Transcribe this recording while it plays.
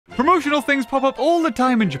Promotional things pop up all the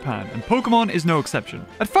time in Japan, and Pokemon is no exception.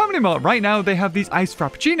 At Family Mart right now, they have these iced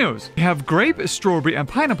Frappuccinos. They have grape, strawberry, and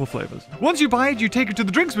pineapple flavors. Once you buy it, you take it to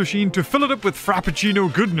the drinks machine to fill it up with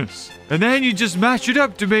Frappuccino goodness. And then you just mash it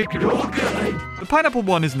up to make it all good. The pineapple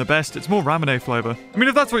one isn't the best, it's more ramen flavor. I mean,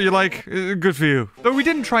 if that's what you like, good for you. Though we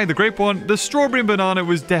didn't try the grape one, the strawberry and banana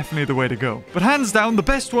was definitely the way to go. But hands down, the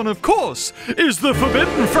best one, of course, is the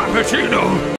Forbidden Frappuccino!